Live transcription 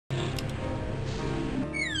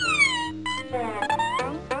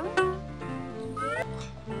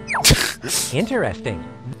Interesting.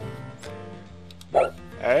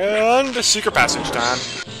 And a secret passage time.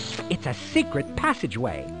 It's a secret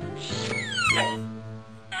passageway.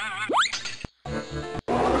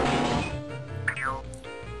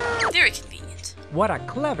 Very convenient. What a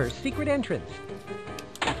clever secret entrance.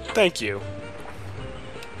 Thank you.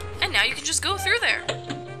 And now you can just go through there.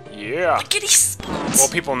 Yeah. Lickety spot. Well,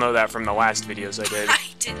 people know that from the last videos I did. I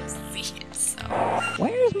didn't see it, so.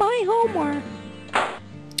 Where's my homework?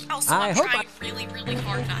 Also, I'm trying really, really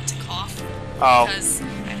hard not to cough. Oh. Because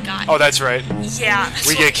I've got. Oh, that's right. Yeah. That's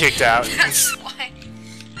We get kicked out. That's why.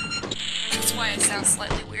 That's why I sound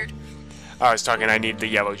slightly weird. I was talking. I need the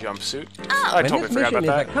yellow jumpsuit. Oh. I When totally this forgot mission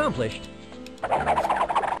about is that. accomplished,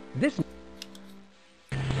 this.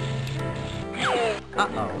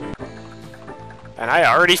 Uh-oh. And I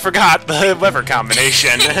already forgot the lever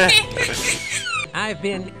combination. I've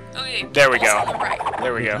been. Okay. There we also go. on the right.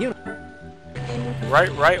 There we go. You-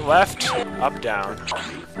 Right, right, left, up, down.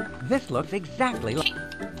 This looks exactly like.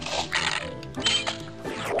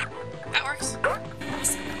 That works.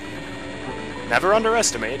 Never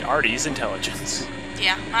underestimate Artie's intelligence.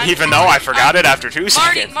 Yeah. Even though I forgot it after 2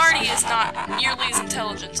 seconds. Marty is not nearly as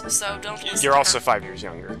intelligent, so don't listen You're to also her. 5 years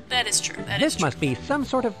younger. That is true. That is This true. must be some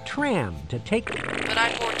sort of tram to take. But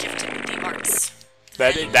I'm more gifted with the arts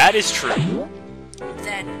That is true.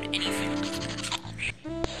 than anything.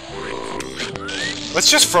 Let's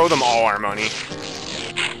just throw them all our money.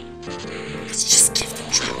 Let's just give them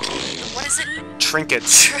trinkets. What is it?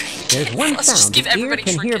 Trinkets. There's one Let's just sound give the ear everybody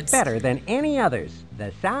can trinkets. hear better than any others.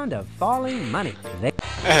 The sound of falling money. They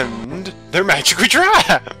And they're magically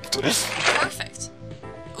trapped. Perfect.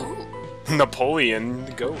 Ooh. Napoleon,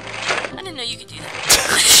 go. I didn't know you could do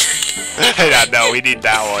that. Yeah, no, we need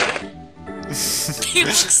that one. He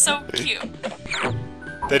looks so cute.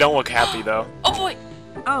 They don't look happy though. Oh boy,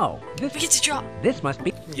 Oh, we get to draw. this must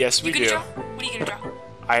be. Yes, we You gonna do. draw? What are you gonna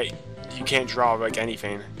draw? You can't draw like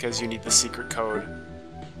anything because you need the secret code.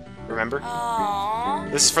 Remember?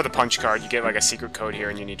 Aww. This is for the punch card. You get like a secret code here,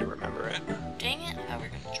 and you need to remember it. Dang it! How we're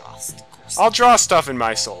gonna draw cool stuff. I'll draw stuff in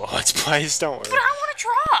my solo Let's Plays. Don't But worry. I want to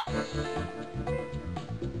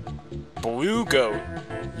draw. Blue goat,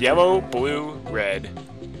 yellow, blue, red.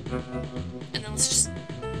 And then let's just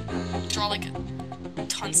draw like a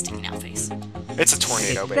ton sticking out face. It's a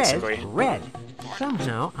tornado, It basically. says red.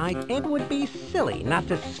 Somehow, it would be silly not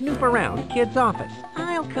to snoop around Kid's office.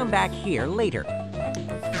 I'll come back here later.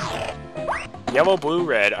 Yellow, blue,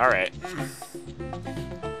 red. All right.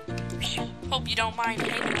 Hope you don't mind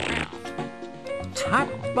hanging around. Hot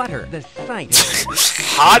butter, the sight.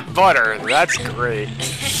 Hot butter. That's great.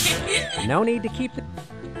 No need to keep the.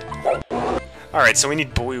 All right, so we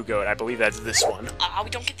need blue goat. I believe that's this one. We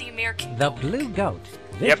don't get the American. The goat. blue goat.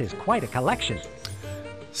 This Yep. is quite a collection.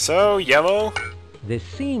 So yellow, This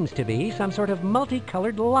seems to be some sort of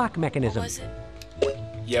multicolored lock What mechanism. was it?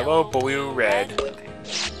 yellow, blue, red. Okay.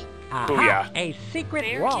 Aha! Booyah. A secret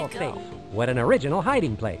There wall you go. safe. What an original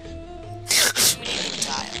hiding place. We need the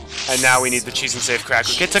dial. And now we need the cheese and safe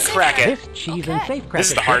cracker. Get to crack it. This cheese and Okay. safe cracker. This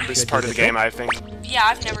is the trick hardest should part do of the trick. game, I think. Yeah,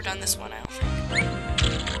 I've never done this one, I don't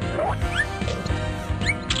think.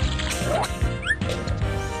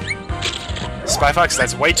 Spy Fox,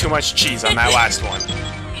 that's way too much cheese on that last one.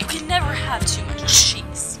 You can never have too much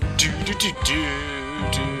cheese. Do, do, do, do,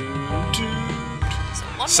 do, do. So,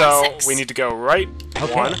 1 So more 6. we need to go right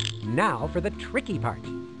Okay, one, now for the tricky part.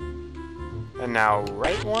 and now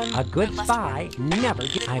right one. A good Left spy never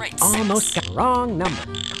gets. I've Right, almost 6. got wrong number.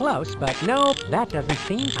 Close, but no, that doesn't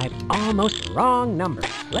seem. I've almost wrong number.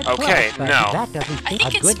 Let's Okay, close, but no. that doesn't I seem think a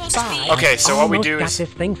it's good supposed to spy. be- Okay, so what we Almost do got is- this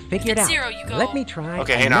thing figured If it's out. 0, you go- Let me try.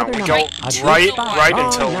 Okay, hang on. another We number. go A good right, spy. right Wrong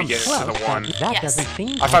until we number. get to Close, the but one. That Yes. doesn't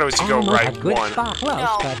seem. I thought it was to go almost right a good one. spy. Close,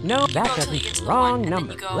 No, but no, you that go till you doesn't. get to the Wrong one, and then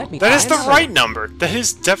number. you go- Let me That try is the another right one. number. That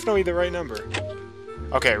is definitely the right number.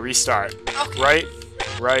 Okay, restart. Okay. Right,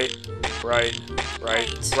 right, right, right,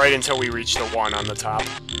 Right. right until we reach the 1 on the top.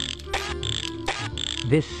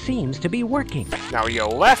 This seems to be working. Now we go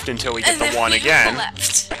left until we get And the then 1 we go again.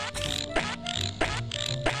 left.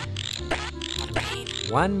 What a pain.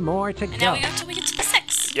 One more to And go. now we go until we get to the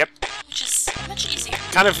 6. Yep. Which is much easier.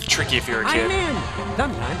 Kind of tricky if you're a I'm kid. in.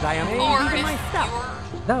 Sometimes I am Or even if myself.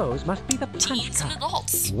 you're Those must be the punch teens and cards.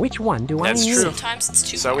 adults. Which one do That's I need? true. Sometimes it's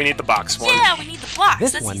too So we need the box one. Yeah, we need the box.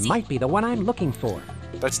 This That's one easy. might be the one I'm looking for.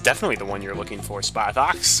 That's definitely the one you're looking for, Spy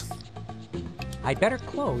Fox. I'd better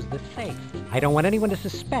close the safe. I don't want anyone to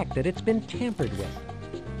suspect that it's been tampered with.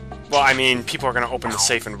 Well, I mean, people are going to open the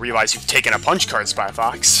safe and realize you've taken a punch card, Spy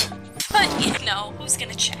Fox. But, you know, who's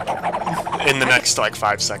gonna check? In the next, like,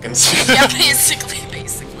 5 seconds. Yeah, basically.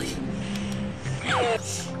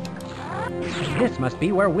 This must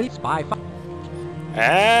be where we spy.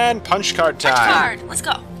 And punch card time. Punch card. Let's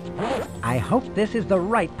go. I hope this is the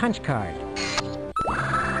right punch card.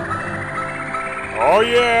 Oh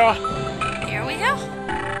yeah. Here we go.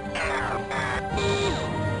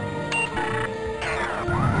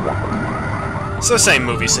 It's the same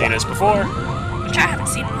movie scene as before. Which I haven't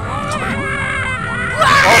seen in a long time.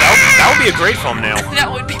 Oh, that would be a great thumbnail. That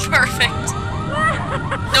would be perfect.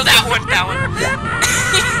 No, that one.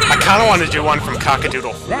 I kind of want to do one from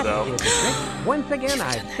Cocka-Doodle-Fu, That though. is the trick. Once again,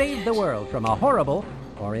 I've saved the world from a horrible,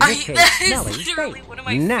 or in this case, that is smelly literally fate. one of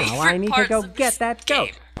my Now I favorite need to parts go of get this that game.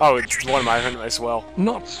 goat. Oh, it's one of mine as well.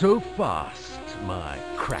 Not so fast, my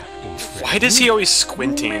crafty friend. Why does he always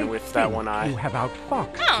squinting with that one You eye? have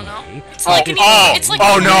outfoxed I don't know. me. It's like an it's like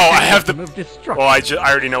Oh no, I have Of the... destruction. Well, I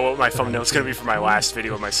already know what my thumbnail is going to be for my last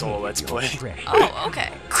video of my solo Let's Play. Oh, okay.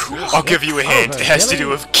 Cool. I'll give you a hint. It has to do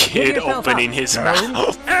with Give Kid yourself opening up. his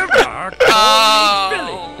mouth.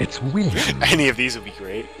 Oh. It's William, Any of these would be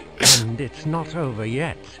great. and it's not over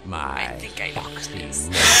yet, my I think I know what it is.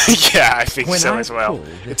 Yeah, I think When so I as well. pull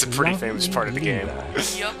It's a this pretty famous lovely part of the game.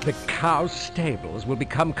 lever, Yup. The cow stables will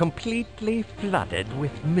become completely flooded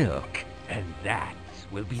with milk, and that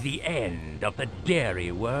will be the end of the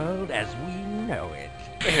dairy world as we know it.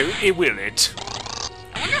 It will it.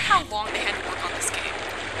 I wonder how long they had to work on this game.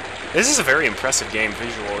 This is a very impressive game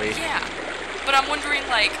visually. Yeah. But I'm wondering,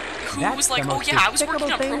 like, who That's was like, the oh most yeah, I was working on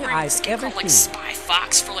despicable thing programming this I've game ever called, like, seen. Spy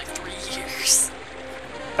Fox for, like, 3 years.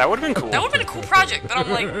 That would have been cool. That would have been a cool project, but I'm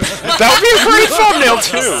like... That would be a great thumbnail,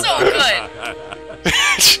 too!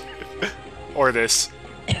 Or this.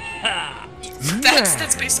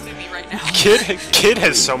 That's basically me right now. Kid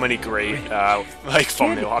has so many great, like,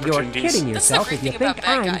 thumbnail You're opportunities. kidding That's the yourself great if you thing about think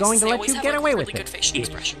bad I'm guys, going is to they let always you have, get like, away really with good it. facial It's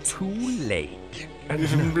expressions. too late.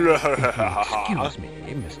 Excuse me,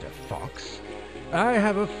 Mr. Fox. I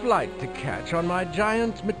have a flight to catch on my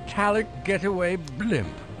giant metallic getaway blimp,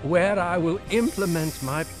 where I will implement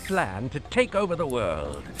my plan to take over the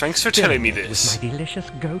world. Thanks for telling me With this. my delicious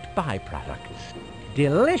goat byproducts.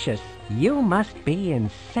 Delicious? You must be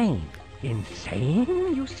insane. Insane,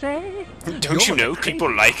 you say? Don't you know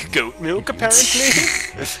people like goat milk, apparently?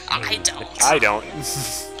 I don't. I don't.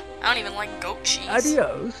 I don't even like goat cheese.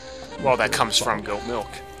 Adios. Well, that comes from goat milk.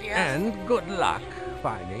 Yeah. And good luck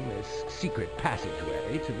finding this secret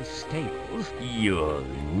passageway to the stables. You'll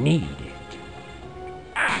need it.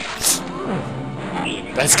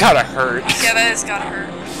 That's gotta hurt. Yeah, that has gotta hurt.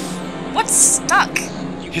 What's stuck?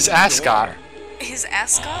 His ascot. His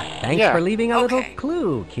ascot? Thanks Yeah. for leaving a little Okay.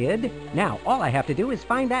 clue, kid. Now, all I have to do is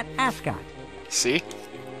find that ascot. See?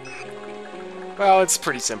 Well, it's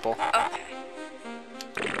pretty simple. Okay.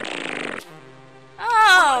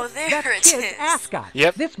 Oh, there That's it Kid's is. ascot.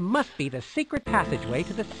 Yep. This must be the secret passageway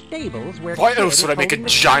to the stables where Why Kid else is would I make a holding the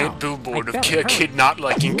giant cow. billboard I'd of better a kid hurry. not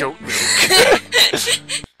liking goat milk?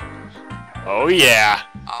 Oh yeah.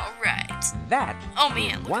 Alright. That Oh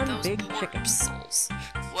man, look one at those big poor chicken. souls.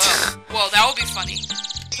 Whoa. Whoa, that would be funny.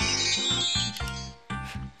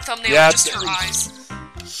 Thumbnail, Yeah, just her eyes.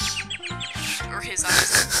 Or his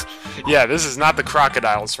eyes. Yeah, this is not the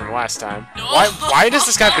crocodiles from last time. No. Why does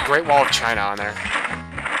this guy have the Great Wall of China on there?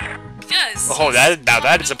 Because Oh, now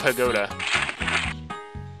that is a pagoda.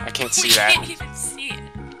 I can't we see that. can't even see it.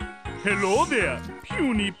 Hello there,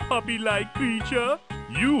 puny puppy-like creature.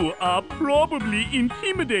 You are probably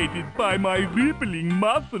intimidated by my rippling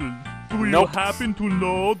muscles. Do you Nope. happen to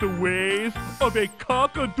know the ways of a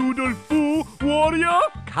Cocka-Doodle-Fu warrior?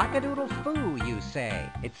 Cocka-Doodle-Fu, you say?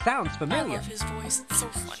 It sounds I familiar. love his voice. It's so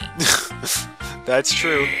funny. That's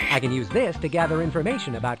true. I can use this to gather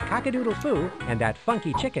information about Cocka-Doodle-Fu and that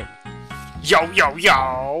funky chicken. Yo, yo,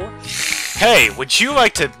 yo! Hey, would you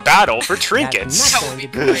like to battle for trinkets? That's That not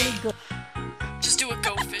would going be to be very good. Just do a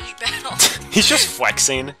go fish battle. He's just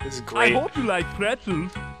flexing. This is I great. hope you like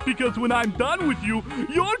pretzels, because when I'm done with you,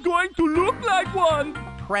 you're going to look like one.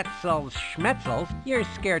 Pretzels, schmetzels, your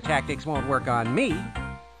scare tactics won't work on me.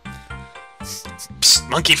 Psst,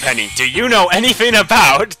 Monkey Penny, do you know anything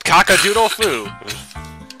about Cocka-Doodle-Fu?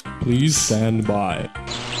 Please stand by.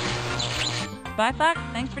 Spy Fox,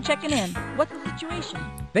 thanks for checking in. What's the situation?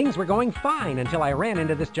 Things were going fine until I ran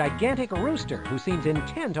into this gigantic rooster who seems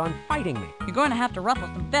intent on fighting me. You're going to have to ruffle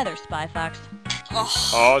some feathers, Spy Fox.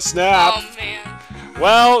 Oh, snap. Oh man.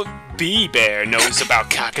 Well, Bee-Bear knows about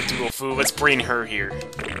Cocka-Doodle-Fu. Let's bring her here.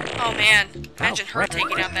 Oh man. Imagine her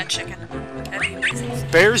taking out that chicken. That'd be amazing.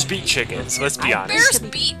 Bears beat chickens, let's be honest.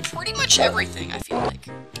 Bears beat pretty much everything, I feel like.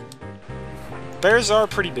 Bears are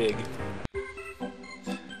pretty big.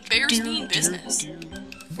 Bears mean business.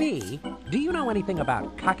 B, do you know anything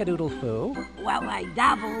about Cocka-Doodle-Fu? Well, I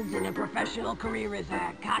dabbled in a professional career as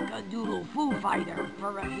a Cocka-Doodle-Fu fighter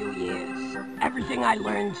for a few years. Everything I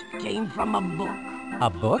learned came from a book. A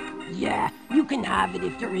book? Yeah, you can have it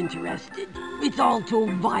if you're interested. It's all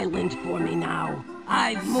too violent for me now.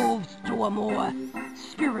 I've moved to a more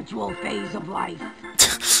spiritual phase of life.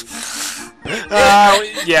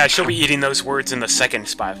 Yeah, she'll be eating those words in the second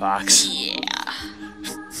Spy Fox. Yeah.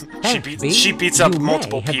 She beats up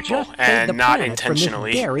multiple people, and not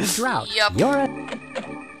intentionally. Drought. Yup. You're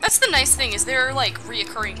a... That's the nice thing, is they're like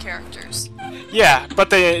reoccurring characters. Yeah, but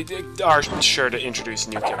they are sure to introduce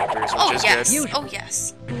new characters, which is yes. good. Oh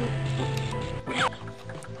yes.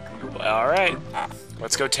 Alright,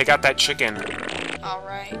 let's go take out that chicken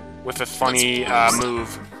Alright. with a funny Let's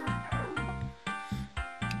move.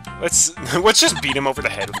 Let's just beat him over the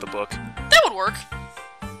head with the book. That would work.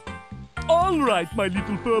 Alright, my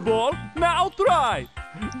little furball. Now try.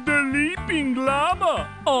 The Leaping Llama.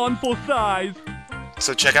 On for size.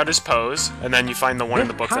 So check out his pose, and then you find the one in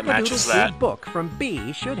the book that matches that. This book from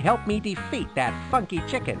B should help me defeat that funky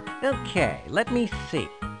chicken. Okay, let me see.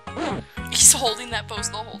 He's holding that pose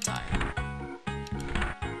the whole time.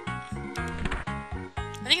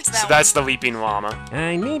 I think it's that So one. that's the Leaping Llama.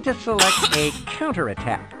 I need to select a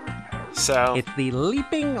counterattack. So, It's the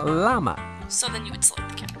Leaping Llama. So then you would select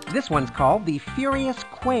the character. This one's called the Furious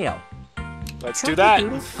Quail. let's do that.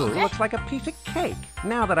 Cocka-Doodle-Fu looks like a piece of cake.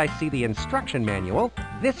 Now that I see the instruction manual,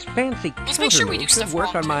 this fancy Let's make sure we do counter-move should stuff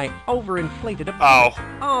work wrong, on my overinflated ability. Oh.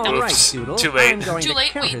 All right, Oops. Doodle. Too late. I'm going Too to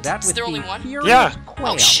late? counter Wait, that is with there only the one? Furious Yeah. Quail.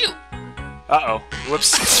 Oh shoot! Uh-oh.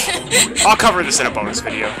 Whoops. I'll cover this in a bonus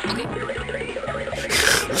video. Okay.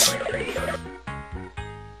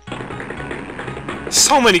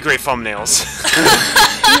 So many great thumbnails.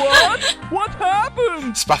 What? What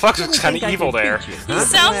happened? Spy Fox looks Didn't kind think of I evil could there. beat you, He huh?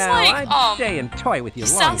 sounds well, like, I'd stay and toy with you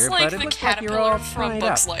He longer, sounds like but it the looks like you're caterpillar all from tied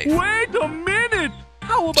Bugs up. Life. Wait a minute.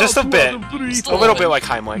 How about Just a 2 bit. out of 3? Just A little bit like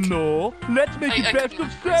Heimlich. No, let's make I it best couldn't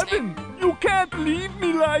of remember his 7. You can't leave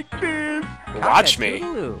me like this. Watch me.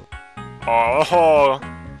 Cocka-Doodle-Fu. Oh.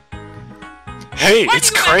 Hey, Why it's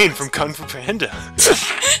do you Crane have- from Kung Fu Panda.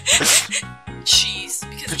 Jeez,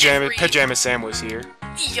 because Pajama Sam was here.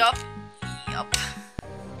 Yup.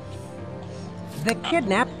 The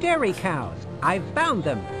kidnapped dairy cows. I've found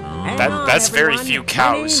them. Hang on, That's very everyone. few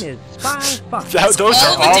cows. My name is Spy Fox. Those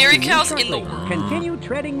All are the all dairy cows in the world. Continue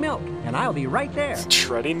treading milk, and I'll be right there.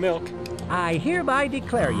 treading milk. I hereby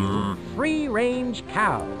declare you free-range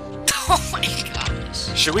cows. Oh my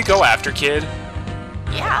gosh. Should we go after Kid?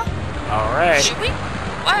 Yeah. Alright. Should we?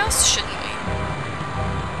 Why else shouldn't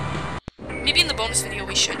we? Maybe in the bonus video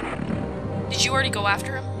we should. Did you already go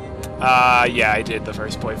after him? Yeah, I did the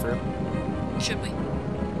first playthrough. Should we?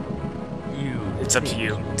 It's up to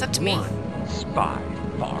you. It's up to me. One Spy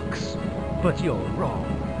Fox. But you're wrong.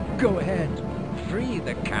 Go ahead. Free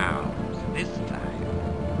the cows this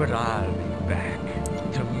time. But I'll be back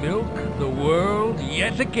to milk the world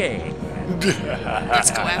yet again.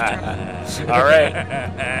 Let's go after him. Alright.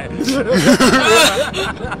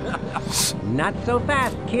 Not so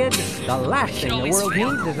fast, kid. The last thing the always world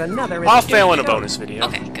fail. needs is another... I'll fail in a escape bonus video.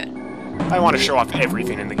 Okay, good. I want to show off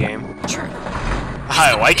everything in the game. True.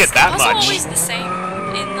 I like Is it that the puzzle much. always the same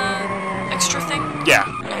in the extra thing? Yeah.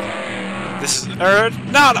 This is,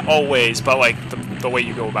 not always, but like the way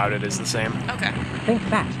you go about it is the same. Okay. Think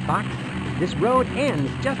fast, Fox. This road ends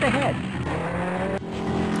just ahead.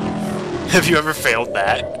 Have you ever failed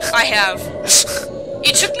that? I have.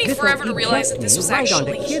 It took me This forever to will realize that eject this me was right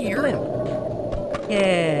onto actually Kid's here. blimp.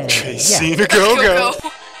 Yeah. Tracing yeah. a go-go. Eject.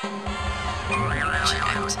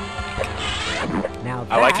 Now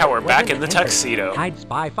I like that how we're was back an in the entrance. tuxedo. I'd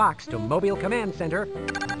Spy Fox to Mobile Command Center.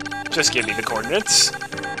 Just give me the coordinates.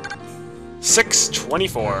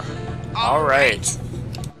 624. All right.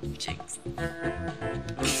 Jinx.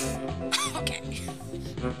 Okay.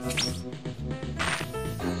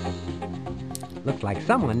 Looks like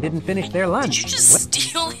someone didn't finish their lunch. Did you just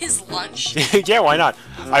steal his lunch? Yeah, why not?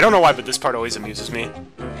 I don't know why, but this part always amuses me.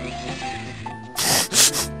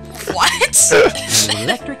 What? An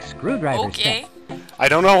electric screwdriver Okay. set. I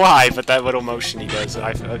don't know why, but that little motion he does,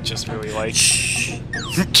 I just really like.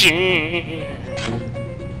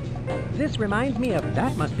 This reminds me of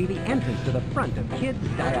that must be the entrance to the front of Kid's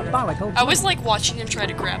diabolical... I always like watching him try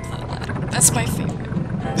to grab the ladder. That's my favorite.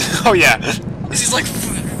 Oh yeah. 'Cause he's like...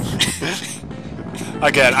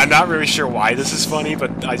 Again, I'm not really sure why this is funny,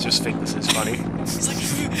 but I just think this is funny. He's like...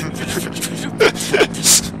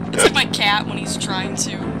 It's like my cat when he's trying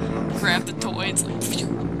to grab the toy. It's like...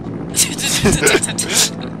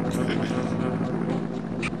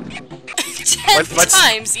 10 Let's-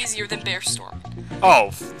 times easier than Bear Storm.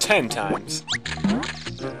 Oh, 10 times.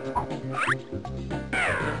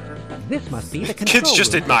 This must be the control Kid's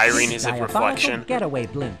just room for admiring this his diabolical reflection. getaway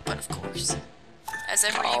blimp. But of course. As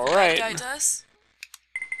every All evil right. bad guy does.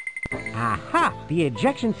 Aha! The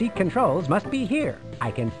ejection seat controls must be here.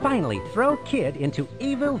 I can finally throw Kid into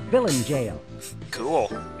evil villain jail. Cool.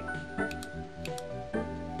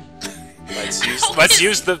 Let's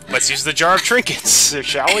use the jar of trinkets,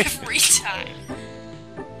 shall we? Every time.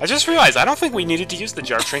 I just realized I don't think we needed to use the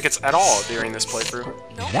jar of trinkets at all during this playthrough.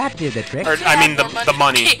 Nope. That did the trick. Or, I mean the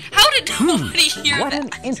money. Okay, how did nobody hear What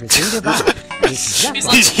that? an interesting device. It's just He's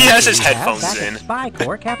like like- He has his we have headphones back at in. Spy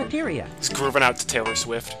Corps cafeteria. He's grooving out to Taylor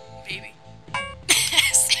Swift. Baby.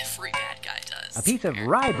 As every bad guy does. A piece of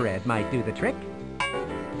rye bread might do the trick.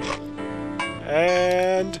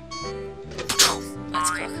 And Let's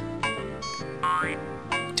cook.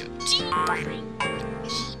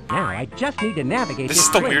 Now I just need to navigate This this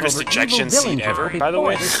is the blimp weirdest over ejection evil villain scene ever, jail by the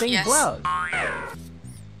way. before this thing Yes. blows.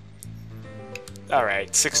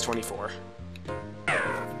 alright, 624.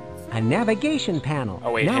 A navigation panel.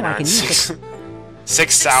 Oh wait, now hang I on. can use 6, the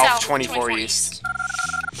 6 south, 24 east.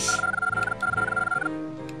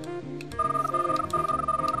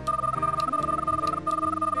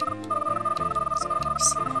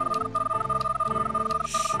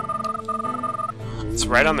 It's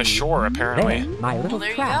right on the shore, apparently. There, my little Well, there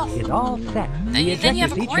you trap go. is all set. Then The you ejector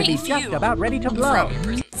have a seat should great be just view about ready to blow. from your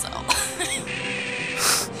prison cell.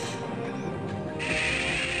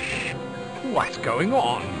 What's going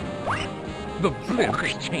on? The blimp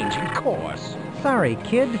is changing course. Sorry,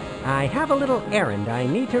 kid. I have a little errand I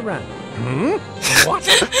need to run. What?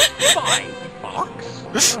 Fine, Fox.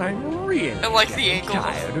 I'm really I like the angle.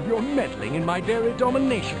 tired of your meddling in my dairy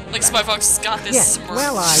domination. Like Spy Fox has got this Yes, smirk.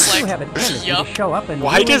 well, I just do like, have a tendency yup. to show up and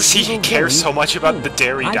Why ruin does he evil care villains' so much about the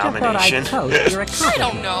dairy I just thought domination? I'd toast your I accomplishment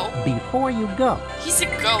don't know. before you go. He's a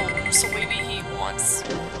goat, so maybe he wants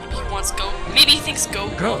goat. Maybe he thinks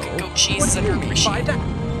goat milk and goat cheese is What do you mean by underappreciated. that?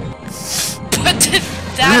 But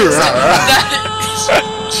yes.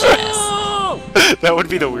 That would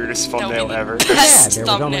be the weirdest That would thumbnail be the ever. Yeah, best there was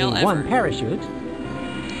only thumbnail ever. one parachute.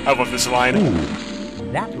 I love this line.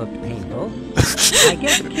 That looked painful. I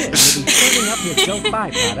guess Kid will be serving up his dope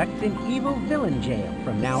byproducts in evil villain jail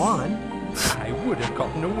from now on. I would have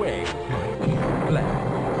gotten away with my pink flag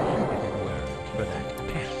if it weren't for that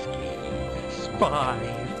pesky spy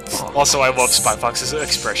fox. Also, I love Spy Fox's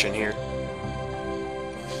expression here.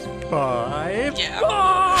 Spy Yeah.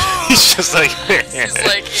 fox! He's just like, He's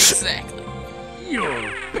like, exactly.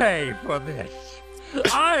 You'll pay for this.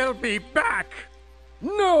 I'll be back.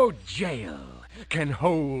 No jail can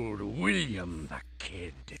hold William the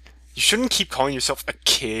Kid. you shouldn't keep calling yourself a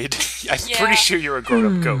kid. I'm Yeah. pretty sure you're a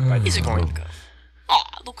grown-up goat by He's this a point. goat. Aw,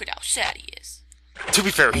 look at how sad he is. To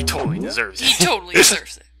be fair, he totally deserves He it. totally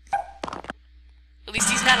deserves it. At least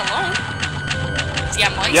he's not alone. Does he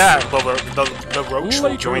have mice? Yeah, the roach will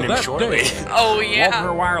Later join him that shortly. day. Oh, yeah.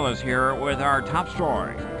 Walker Wireless here with our top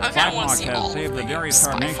story. I Spy kinda wanna Fox see has all saved the dairy Spy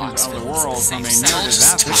starved nations Fox of the villains in world the from a same near cell, just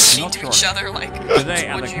disastrous talking milk to each shortage. other like, Today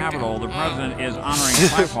at what'd the you Capitol, do? the president is honoring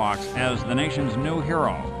Spy Fox as the nation's new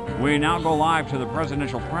hero. We now go live to the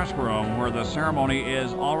presidential press room where the ceremony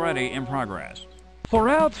is already in progress. For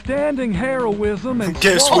outstanding heroism and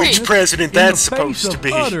Guess slowness which president in the that's face supposed to of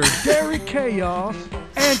be. utter dairy chaos,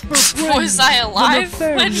 and for Was praise I the alive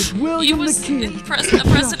when nefarious he William was the Kid in the president?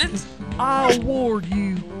 justice, I award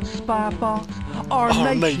you, Spy Fox,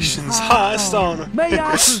 our nation's highest honor. May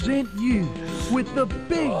I present you with the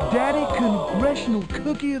Big Daddy Congressional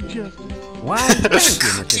Cookie of Justice. Why, thank you, Mr.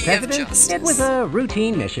 Cookie of President. justice. It was a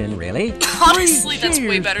routine mission, really. Honestly, that's way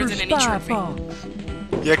Cheers better for than any Spy trophy. Fox.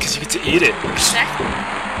 Yeah, because you get to eat it. Exactly.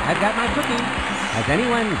 I've got my cookie. Has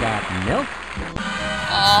anyone got milk?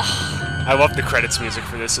 Oh, I love the credits music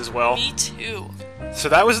for this as well. me too. So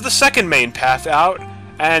that was the second main path out,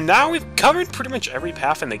 and now we've covered pretty much every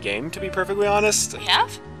path in the game, to be perfectly honest. We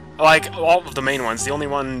have? Like, all of the main ones. The only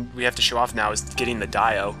one we have to show off now is getting the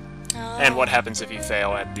Dio. And what happens if you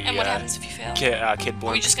fail at the And what happens if you fail? Kid Are we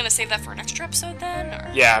Blimp. just gonna save that for an extra episode then?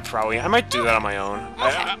 Or? Yeah, probably. I might do that on my own.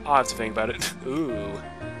 Okay. I'll have to think about it. Ooh,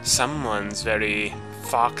 someone's very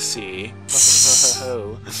foxy.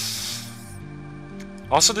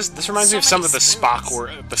 Also, this reminds me of So some many of the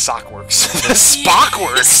spoons. the Sockworks. The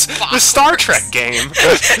Spockworks! The Star Trek game!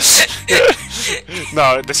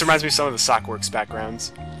 No, this reminds me of some of the Sockworks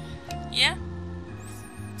backgrounds. Yeah?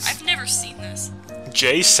 I've never seen this.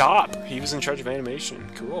 Jay Sop, he was in charge of animation.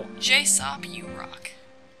 Cool. J-Sop, you rock.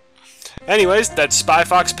 Anyways, that's Spy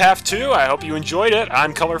Fox Path 2. I hope you enjoyed it.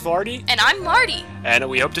 I'm Colorful Artie, And I'm Marty. and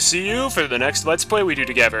we hope to see you for the next Let's Play we do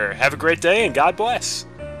together. Have a great day, and God bless.